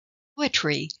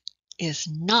Poetry is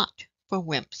not for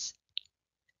wimps.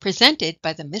 Presented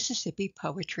by the Mississippi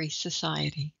Poetry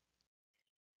Society.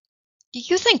 Do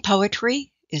you think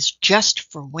poetry is just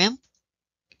for wimps?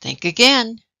 Think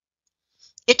again.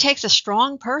 It takes a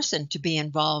strong person to be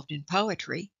involved in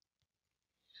poetry.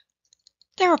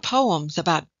 There are poems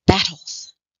about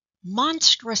battles,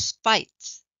 monstrous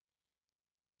fights.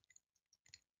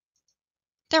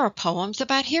 There are poems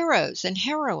about heroes and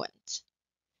heroines,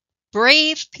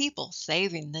 brave people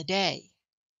saving the day.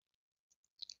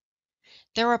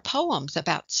 There are poems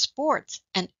about sports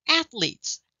and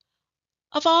athletes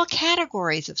of all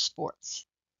categories of sports.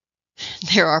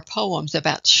 There are poems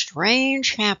about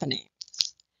strange happenings.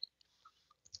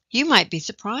 You might be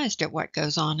surprised at what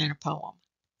goes on in a poem.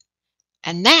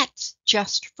 And that's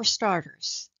just for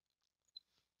starters.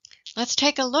 Let's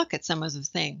take a look at some of the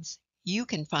things you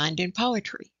can find in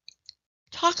poetry.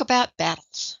 Talk about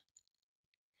battles.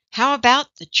 How about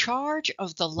The Charge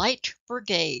of the Light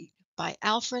Brigade by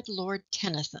Alfred Lord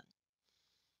Tennyson?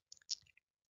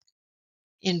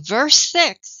 In verse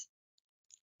 6,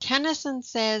 Tennyson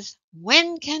says,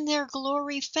 "When can their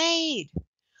glory fade?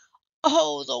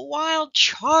 Oh, the wild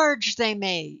charge they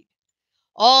made!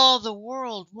 All the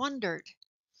world wondered.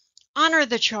 Honor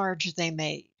the charge they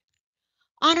made.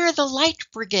 Honor the Light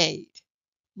Brigade,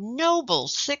 noble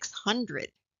 600.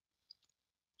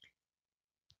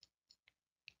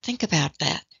 Think about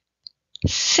that.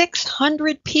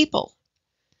 600 people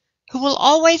who will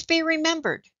always be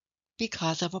remembered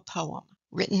because of a poem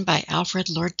written by Alfred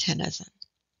Lord Tennyson.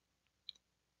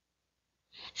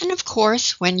 And of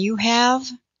course, when you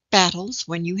have battles,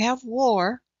 when you have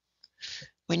war,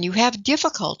 when you have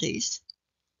difficulties,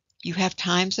 you have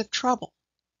times of trouble.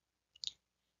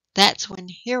 That's when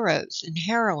heroes and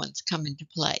heroines come into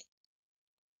play.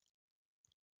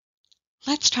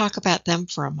 Let's talk about them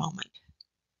for a moment.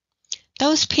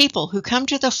 Those people who come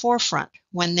to the forefront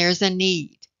when there's a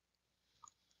need.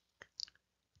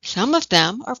 Some of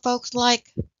them are folks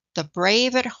like The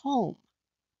Brave at Home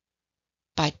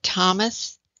by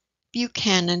Thomas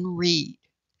Buchanan Reed.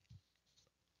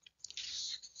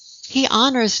 He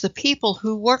honors the people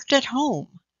who worked at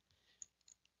home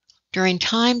during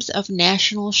times of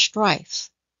national strife,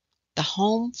 the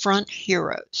home front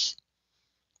heroes.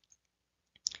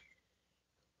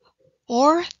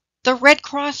 Or The Red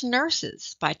Cross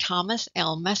Nurses by Thomas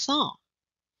L. Masson.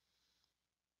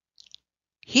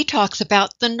 He talks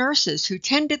about the nurses who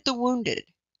tended the wounded.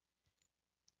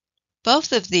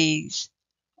 Both of these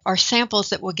are samples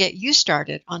that will get you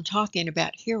started on talking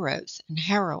about heroes and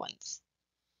heroines.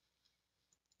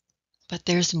 But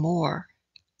there's more.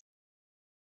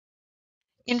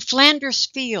 In Flanders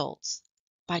Fields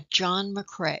by John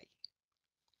McCrae.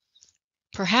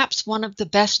 Perhaps one of the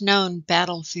best-known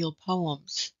battlefield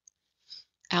poems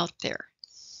out there.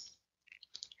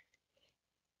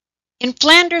 In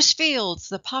Flanders Fields,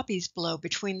 the poppies blow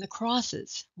between the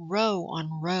crosses, row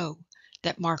on row,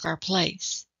 that mark our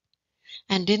place.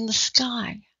 And in the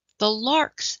sky, the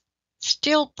larks,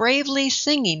 still bravely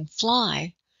singing,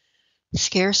 fly,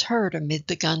 scarce heard amid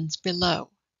the guns below.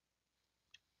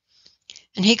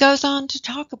 And he goes on to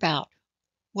talk about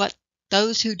what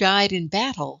those who died in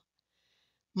battle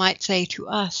might say to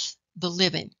us, the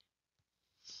living.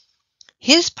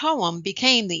 His poem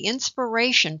became the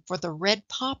inspiration for the red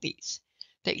poppies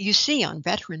that you see on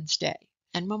Veterans Day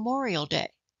and Memorial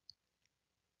Day.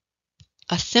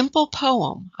 A simple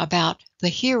poem about the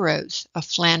heroes of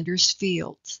Flanders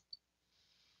Fields.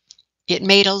 It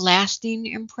made a lasting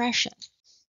impression.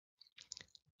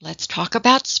 Let's talk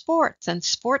about sports and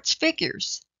sports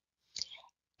figures.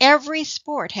 Every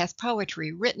sport has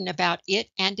poetry written about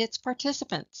it and its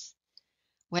participants,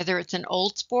 whether it's an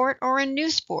old sport or a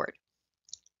new sport,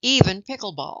 even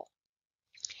pickleball.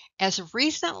 As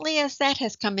recently as that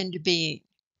has come into being,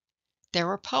 there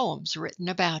are poems written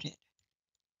about it,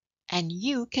 and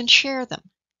you can share them.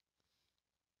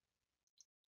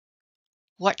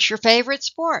 What's your favorite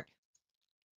sport?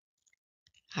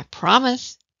 I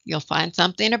promise you'll find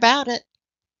something about it.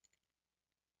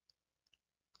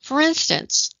 For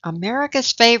instance,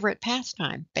 America's favorite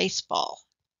pastime, baseball.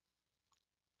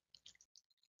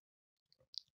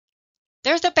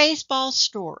 There's a baseball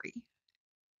story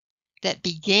that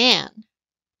began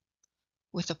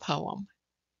with a poem,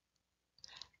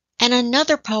 and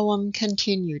another poem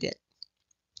continued it.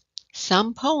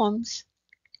 Some poems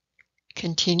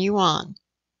continue on.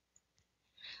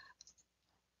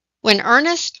 When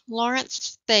Ernest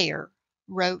Lawrence Thayer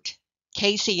wrote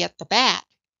Casey at the Bat,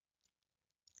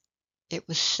 it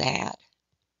was sad.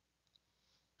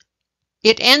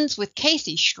 It ends with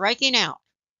Casey striking out.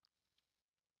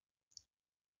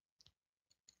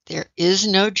 There is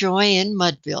no joy in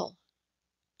Mudville.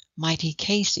 Mighty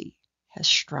Casey has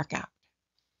struck out.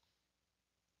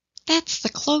 That's the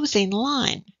closing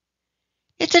line.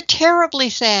 It's a terribly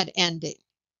sad ending.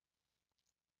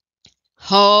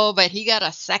 Oh, but he got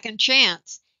a second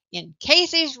chance in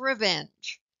Casey's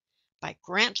Revenge by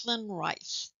Grantland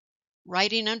Rice,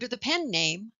 writing under the pen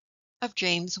name of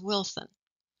James Wilson.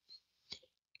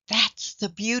 That's the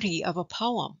beauty of a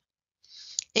poem.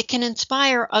 It can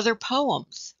inspire other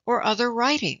poems or other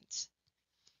writings.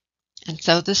 And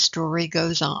so the story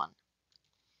goes on.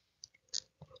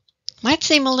 Might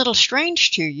seem a little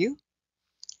strange to you,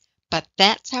 but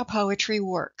that's how poetry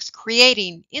works,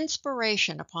 creating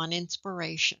inspiration upon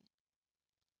inspiration.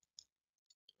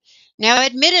 Now,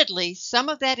 admittedly, some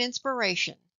of that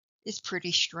inspiration is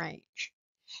pretty strange.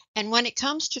 And when it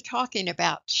comes to talking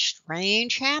about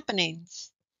strange happenings,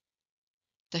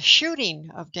 the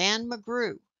shooting of Dan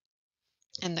McGrew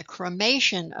and the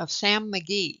cremation of Sam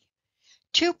McGee,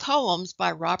 two poems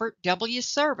by Robert W.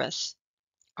 Service,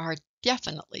 are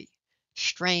definitely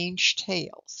strange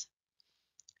tales.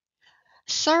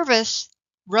 Service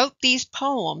wrote these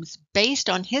poems based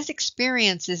on his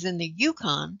experiences in the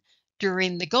Yukon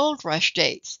during the gold rush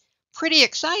days. Pretty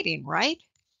exciting, right?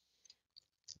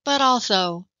 But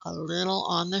also a little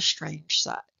on the strange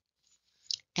side.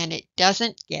 And it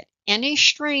doesn't get any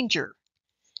stranger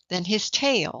than his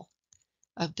tale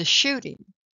of the shooting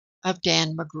of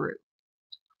Dan McGrew.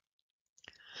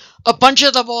 A bunch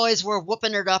of the boys were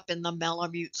whooping it up in the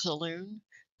Malamute Saloon.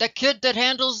 The kid that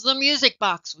handles the music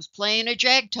box was playing a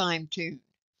jagtime tune.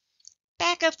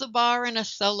 Back of the bar in a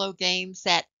solo game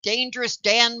sat dangerous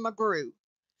Dan McGrew.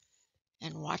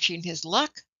 And watching his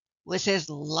luck was his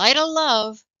light o'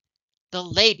 love, the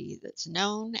lady that's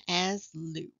known as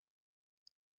Lou.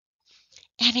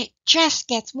 And it just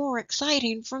gets more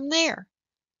exciting from there.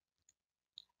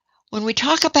 When we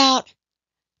talk about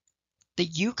the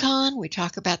Yukon, we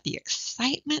talk about the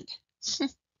excitement.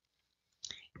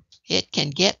 It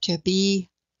can get to be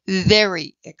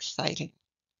very exciting.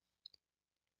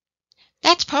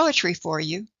 That's poetry for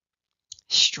you.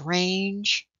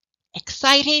 Strange,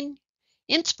 exciting,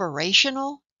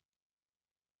 inspirational.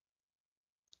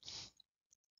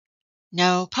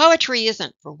 No, poetry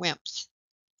isn't for wimps.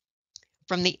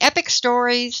 From the epic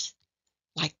stories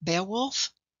like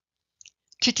Beowulf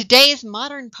to today's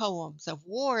modern poems of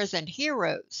wars and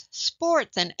heroes,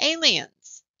 sports and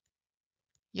aliens,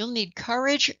 you'll need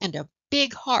courage and a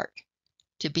big heart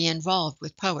to be involved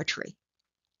with poetry.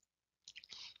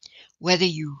 Whether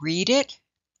you read it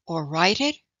or write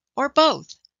it or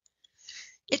both,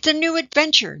 it's a new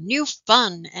adventure, new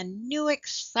fun, and new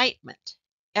excitement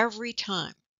every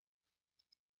time.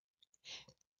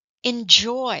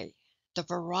 Enjoy the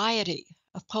variety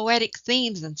of poetic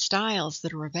themes and styles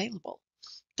that are available,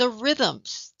 the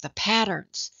rhythms, the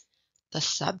patterns, the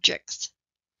subjects,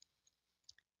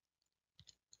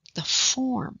 the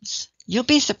forms. You'll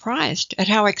be surprised at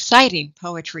how exciting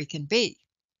poetry can be.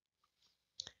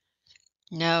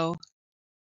 No,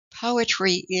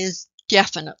 poetry is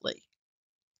definitely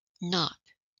not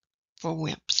for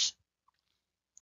wimps.